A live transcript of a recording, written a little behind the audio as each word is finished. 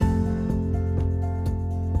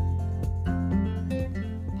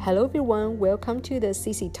Hello everyone, welcome to the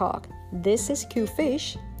CC Talk. This is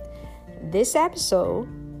Q-Fish. This episode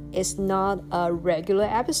is not a regular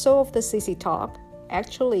episode of the CC Talk.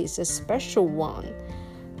 Actually, it's a special one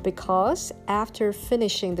because after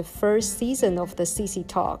finishing the first season of the CC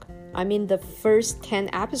Talk, the first 10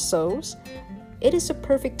 episodes, it is a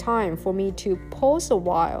perfect time for me to pause a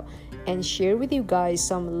while and share with you guys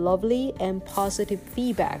some lovely and positive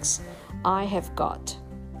feedbacks I have got.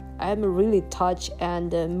 I'm really touched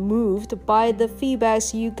and moved by the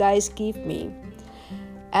feedbacks you guys give me.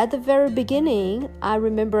 At the very beginning, I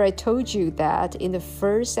remember I told you that in the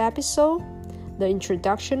first episode, the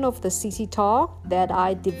introduction of the CC Talk, that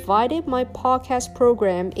I divided my podcast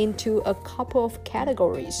program into a couple of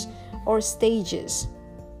categories or stages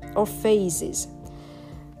or phases.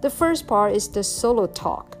 The first part is the solo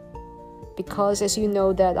talk, because as you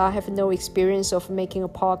know that I have no experience of making a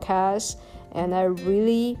podcast and I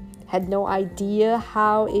really had no idea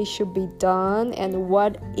how it should be done and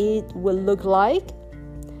what it will look like.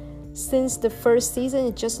 Since the first season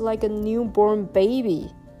is just like a newborn baby,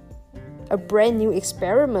 a brand new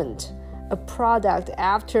experiment, a product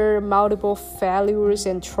after multiple failures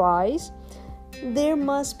and tries, there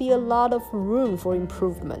must be a lot of room for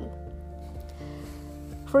improvement.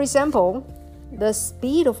 For example, the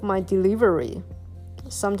speed of my delivery.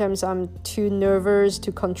 Sometimes I'm too nervous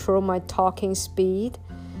to control my talking speed.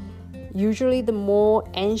 Usually, the more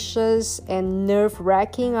anxious and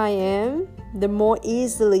nerve-wracking I am, the more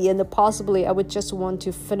easily and possibly I would just want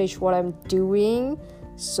to finish what I'm doing.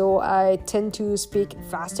 So I tend to speak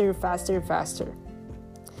faster.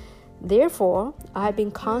 Therefore, I've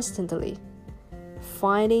been constantly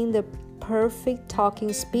finding the perfect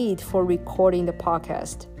talking speed for recording the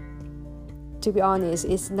podcast. To be honest,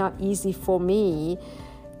 it's not easy for me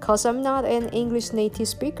because I'm not an English native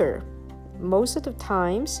speaker. Most of the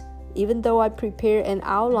times, even though I prepare an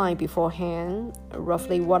outline beforehand,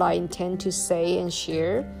 roughly what I intend to say and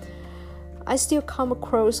share, I still come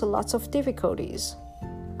across lots of difficulties.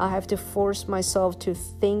 I have to force myself to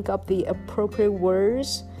think up the appropriate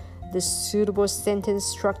words, the suitable sentence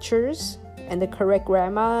structures, and the correct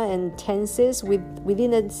grammar and tenses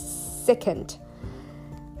within a second.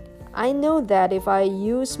 I know that if I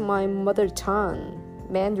use my mother tongue,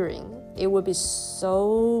 Mandarin, it would be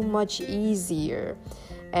so much easier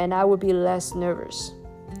and I would be less nervous.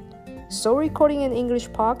 So recording an English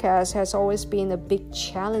podcast has always been a big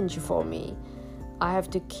challenge for me. I have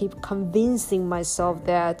to keep convincing myself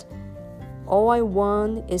that all I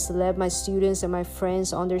want is to let my students and my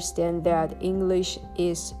friends understand that English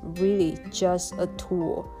is really just a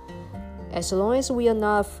tool. As long as we are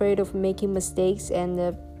not afraid of making mistakes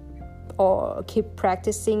and or keep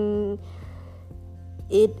practicing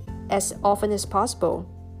it as often as possible,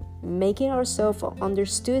 making ourselves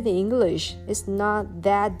understood in English is not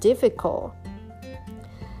that difficult.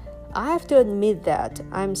 I have to admit that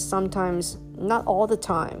I'm sometimes, not all the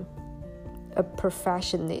time, a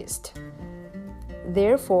perfectionist.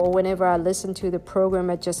 Therefore, whenever I listen to the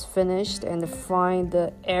program I just finished and find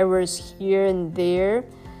the errors here and there,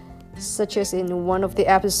 such as in one of the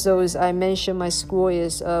episodes I mentioned my school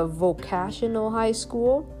is a vocational high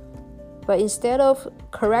school, but instead of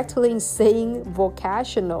correctly saying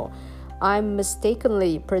vocational, I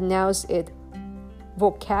mistakenly pronounce it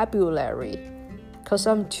vocabulary because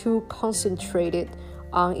I'm too concentrated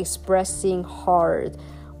on expressing hard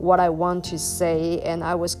what I want to say, and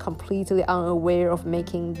I was completely unaware of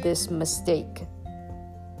making this mistake.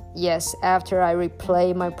 Yes, after I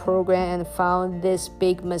replayed my program and found this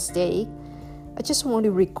big mistake, I just want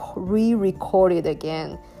to re-record it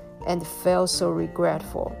again and felt so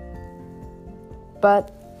regretful.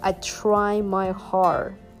 But I try my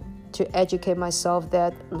hard to educate myself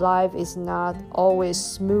that life is not always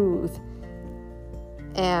smooth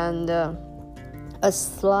and a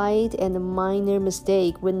slight and minor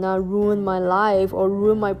mistake would not ruin my life or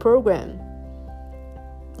ruin my program.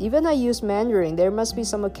 Even I use Mandarin, there must be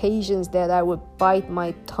some occasions that I would bite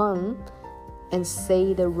my tongue and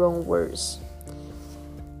say the wrong words.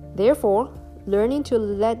 Therefore, learning to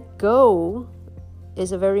let go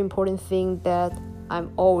is a very important thing that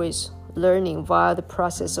I'm always learning via the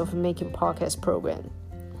process of making podcast program.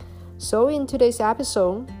 So in today's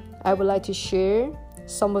episode, I would like to share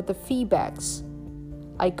some of the feedbacks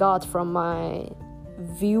I got from my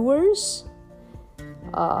viewers.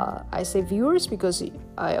 I say viewers because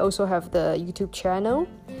I also have the YouTube channel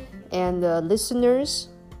and listeners.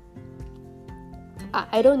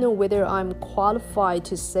 I don't know whether I'm qualified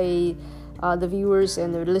to say the viewers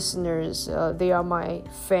and the listeners, they are my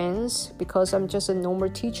fans because I'm just a normal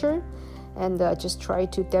teacher and just try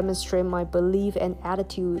to demonstrate my belief and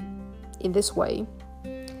attitude in this way.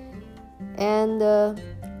 And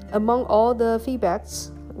among all the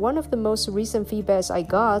feedbacks, one of the most recent feedbacks I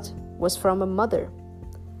got was from a mother.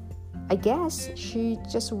 I guess she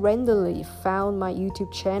just randomly found my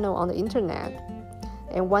YouTube channel on the internet.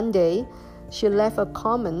 And one day, she left a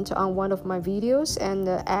comment on one of my videos and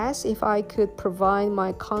asked if I could provide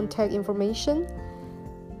my contact information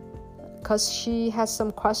because she has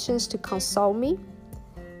some questions to consult me.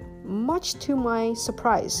 Much to my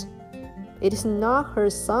surprise, it is not her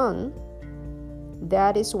son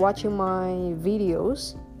that is watching my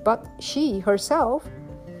videos, but she herself.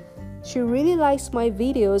 She really likes my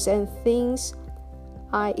videos and thinks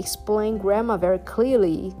I explain grammar very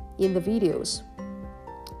clearly in the videos.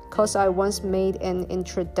 Because I once made an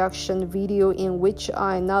introduction video in which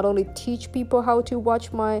I not only teach people how to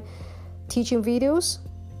watch my teaching videos,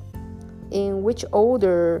 in which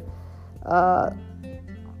order,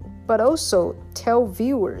 but also tell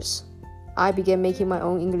viewers I began making my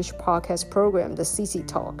own English podcast program, the CC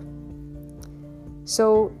Talk.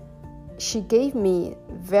 So she gave me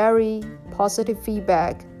very positive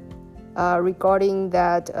feedback regarding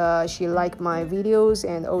that she liked my videos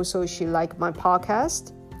and also she liked my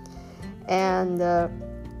podcast. And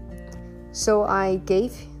so I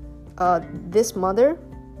gave this mother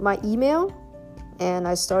my email, and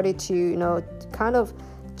I started to, kind of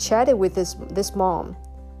chatted with this mom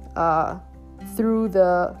through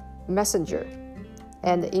the messenger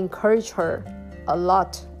and encourage her a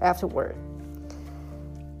lot afterward.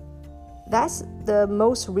 That's the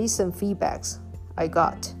most recent feedbacks I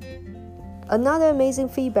got. Another amazing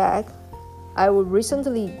feedback I would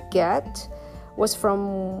recently get was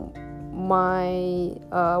from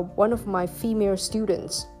one of my female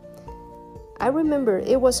students. I remember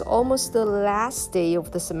it was almost the last day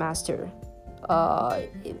of the semester,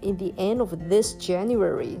 in the end of this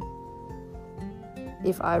January,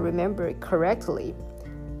 if I remember it correctly.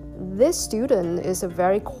 This student is a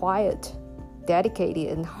very quiet, dedicated,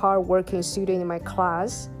 and hardworking student in my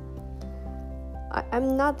class.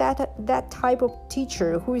 I'm not that type of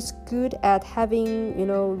teacher who is good at having,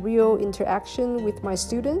 real interaction with my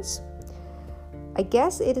students. I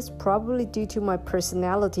guess it is probably due to my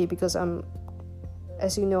personality because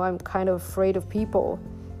as you know, I'm kind of afraid of people.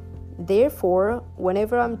 Therefore,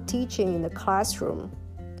 whenever I'm teaching in the classroom,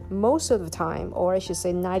 most of the time, or I should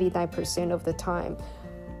say 99% of the time,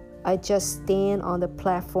 I just stand on the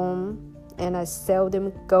platform and I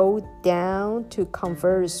seldom go down to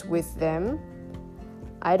converse with them.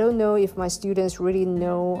 I don't know if my students really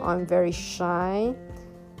know I'm very shy.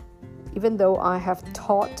 Even though I have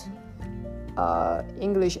taught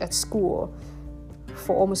English at school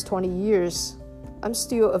for almost 20 years, I'm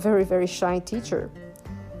still a very, very shy teacher.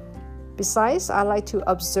 Besides, I like to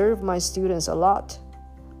observe my students a lot.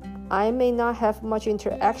 I may not have much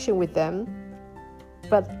interaction with them,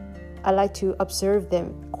 but I like to observe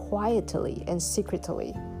them quietly and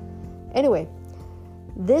secretly. Anyway,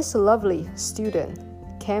 this lovely student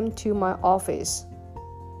came to my office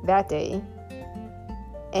that day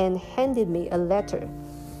and handed me a letter,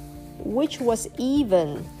 which was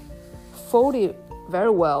even folded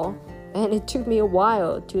very well, and it took me a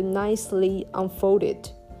while to nicely unfold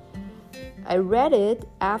it. I read it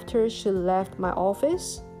after she left my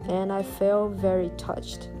office, and I felt very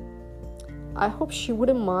touched. I hope she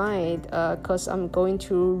wouldn't mind, because I'm going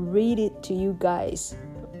to read it to you guys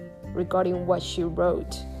regarding what she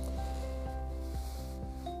wrote.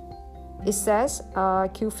 It says,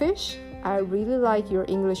 Qfish, I really like your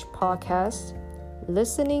English podcast.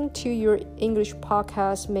 Listening to your English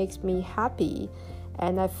podcast makes me happy,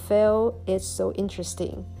 and I feel it's so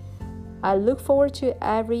interesting. I look forward to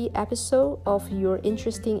every episode of your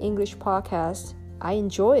interesting English podcast. I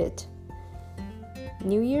enjoy it.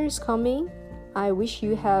 New Year is coming. I wish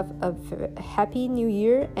you have a happy New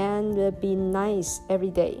Year and be nice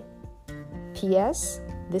every day. P.S.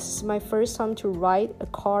 This is my first time to write a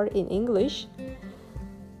card in English.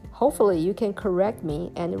 Hopefully you can correct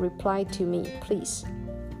me and reply to me, please.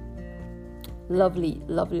 Lovely,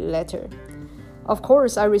 lovely letter. Of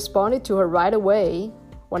course, I responded to her right away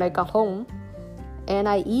when I got home, and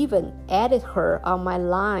I even added her on my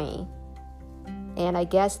line. And I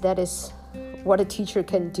guess that is what a teacher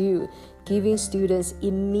can do, giving students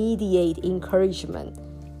immediate encouragement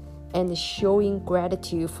and showing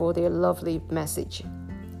gratitude for their lovely message.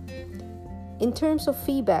 In terms of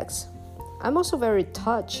feedbacks, I'm also very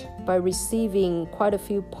touched by receiving quite a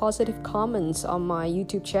few positive comments on my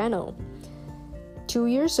YouTube channel. 2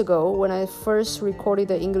 years ago, when I first recorded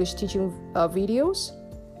the English teaching videos,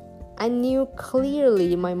 I knew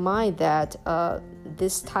clearly in my mind that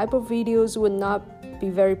this type of videos would not be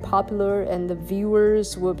very popular and the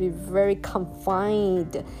viewers will be very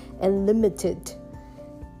confined and limited.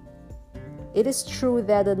 It is true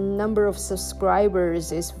that the number of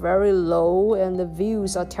subscribers is very low and the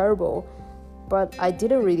views are terrible, but I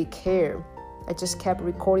didn't really care. I just kept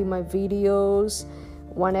recording my videos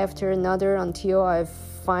one after another until I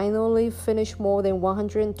finally finished more than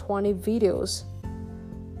 120 videos.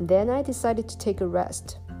 Then I decided to take a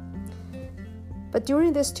rest. But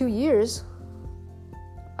during these 2 years,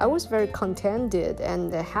 I was very contented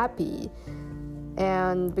and happy,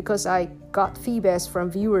 and because I got feedbacks from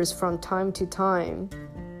viewers from time to time,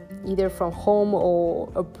 either from home or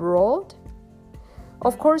abroad.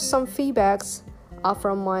 Of course, some feedbacks are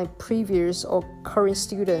from my previous or current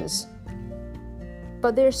students,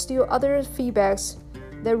 but there's still other feedbacks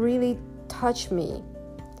that really touch me.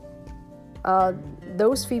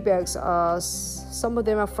 Those feedbacks are, some of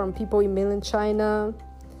them are from people in mainland China,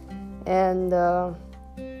 and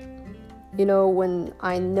when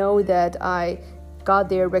I know that I got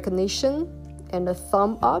their recognition and a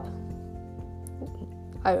thumb up,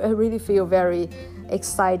 I really feel very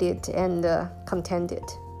excited and contented.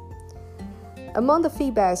 Among the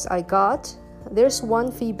feedbacks I got, there's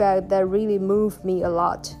one feedback that really moved me a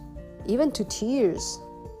lot, even to tears.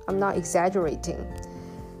 I'm not exaggerating.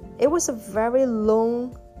 It was a very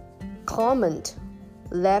long comment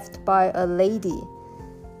left by a lady.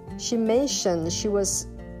 She mentioned she was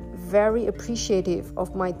very appreciative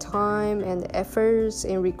of my time and efforts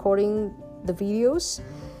in recording the videos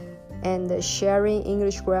and sharing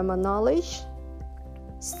English grammar knowledge.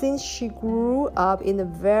 Since she grew up in a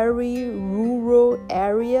very rural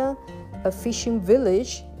area, a fishing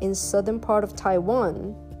village in southern part of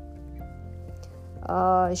Taiwan,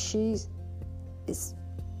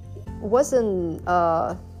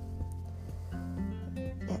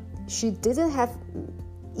 she didn't have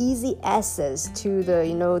easy access to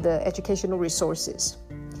the educational resources,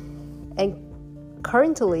 and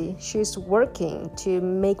currently she's working to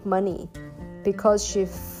make money because she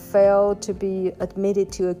failed to be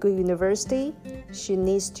admitted to a good university. She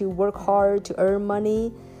needs to work hard to earn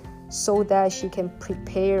money so that she can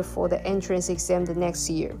prepare for the entrance exam the next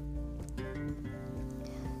year.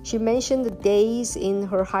 She mentioned the days in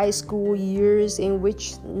her high school years in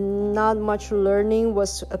which not much learning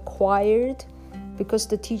was acquired because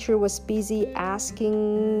the teacher was busy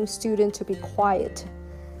asking students to be quiet.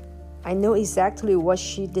 I know exactly what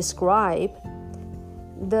she described.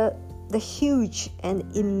 The huge and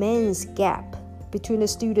immense gap between the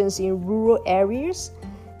students in rural areas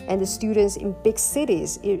and the students in big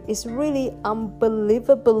cities is really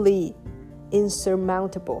unbelievably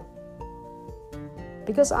insurmountable.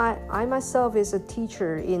 Because I myself is a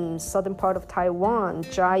teacher in southern part of Taiwan,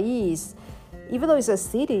 Chiayi. Even though it's a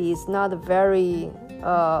city, it's not a very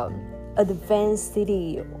advanced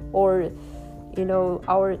city, or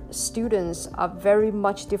our students are very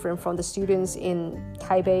much different from the students in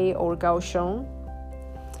Taipei or Kaohsiung.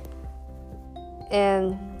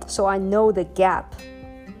 And so I know the gap,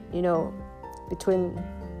 between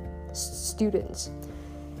students.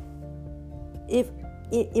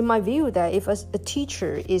 In my view, that if a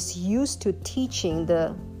teacher is used to teaching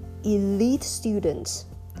the elite students,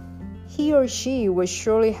 he or she will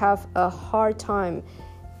surely have a hard time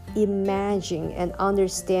imagining and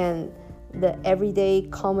understand the everyday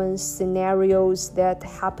common scenarios that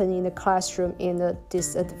happen in the classroom in a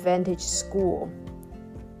disadvantaged school.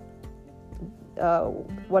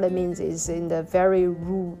 What it means is in the very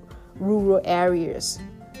rural areas.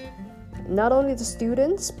 Not only the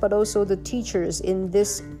students, but also the teachers in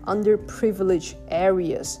these underprivileged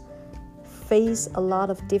areas face a lot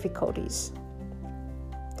of difficulties.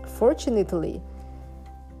 Fortunately,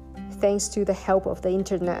 thanks to the help of the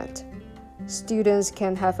internet, students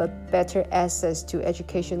can have a better access to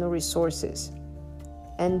educational resources.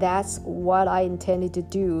 And that's what I intended to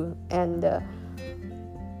do, and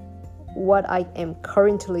what I am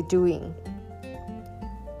currently doing.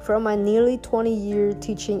 From my nearly 20-year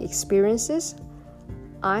teaching experiences,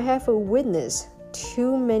 I have witnessed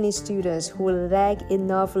too many students who lack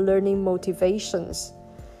enough learning motivations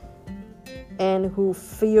and who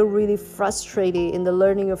feel really frustrated in the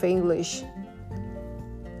learning of English.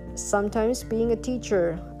 Sometimes being a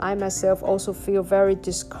teacher, I myself also feel very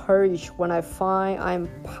discouraged when I find I'm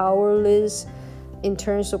powerless in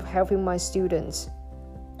terms of helping my students.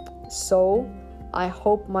 So, I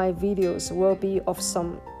hope my videos will be of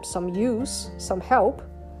some use, some help.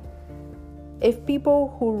 If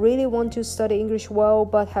people who really want to study English well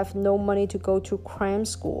but have no money to go to cram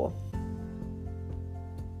school,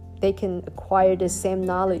 they can acquire the same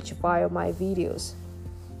knowledge via my videos.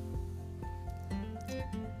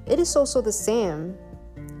 It is also the same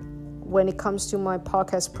when it comes to my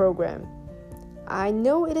podcast program. I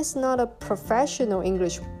know it is not a professional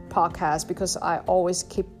English podcast because I always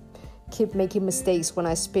keep making mistakes when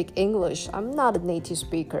I speak English. I'm not a native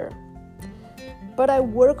speaker. But I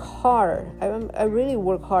work hard. I really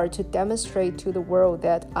work hard to demonstrate to the world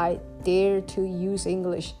that I dare to use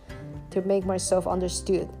English to make myself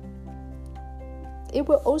understood. It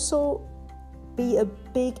will also be a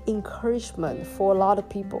big encouragement for a lot of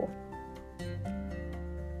people.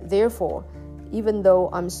 Therefore, even though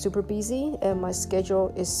I'm super busy and my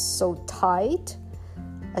schedule is so tight,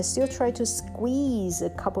 I still try to squeeze a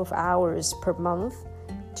couple of hours per month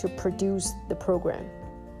to produce the program.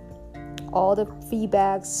 All the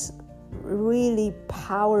feedbacks really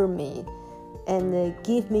power me and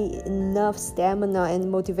give me enough stamina and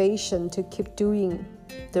motivation to keep doing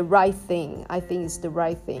the right thing. I think it's the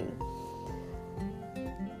right thing.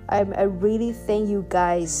 I really thank you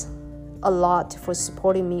guys a lot for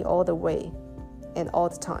supporting me all the way and all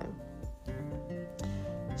the time.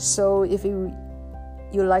 So if you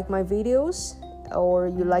like my videos or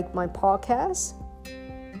you like my podcast,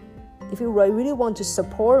 if you really want to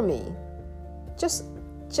support me, just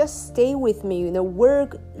stay with me.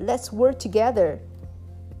 Let's work together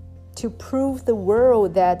to prove the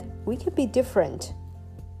world that we can be different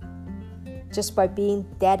just by being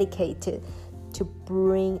dedicated to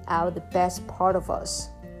bring out the best part of us.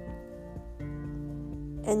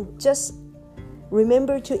 And just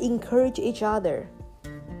remember to encourage each other.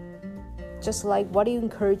 Just like what you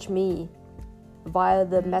encourage me via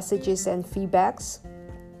the messages and feedbacks.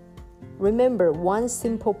 Remember, one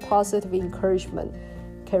simple positive encouragement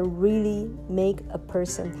can really make a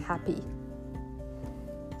person happy.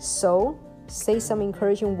 So, say some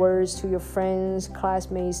encouraging words to your friends,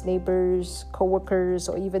 classmates, neighbors, coworkers,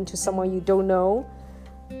 or even to someone you don't know.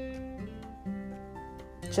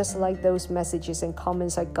 Just like those messages and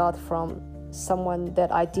comments I got from someone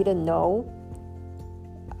that I didn't know.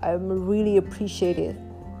 I'm really appreciative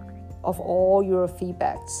of all your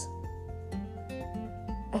feedbacks.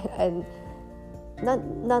 And not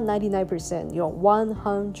 99%,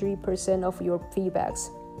 100% of your feedbacks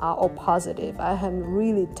are all positive. I am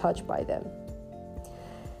really touched by them.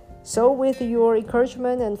 So with your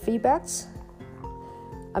encouragement and feedbacks,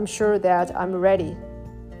 I'm sure that I'm ready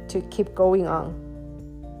to keep going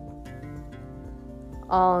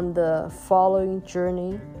on the following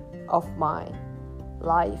journey of my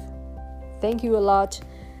life. Thank you a lot,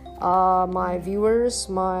 my viewers,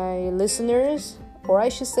 my listeners, or I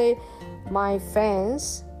should say my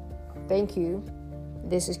fans. Thank you.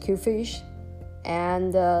 This is Qfish,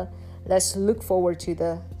 and let's look forward to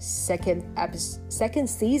the second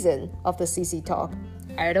season of the CC Talk.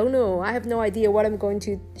 I don't know. I have no idea what I'm going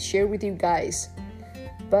to share with you guys,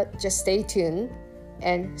 but just stay tuned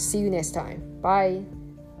and see you next time. Bye.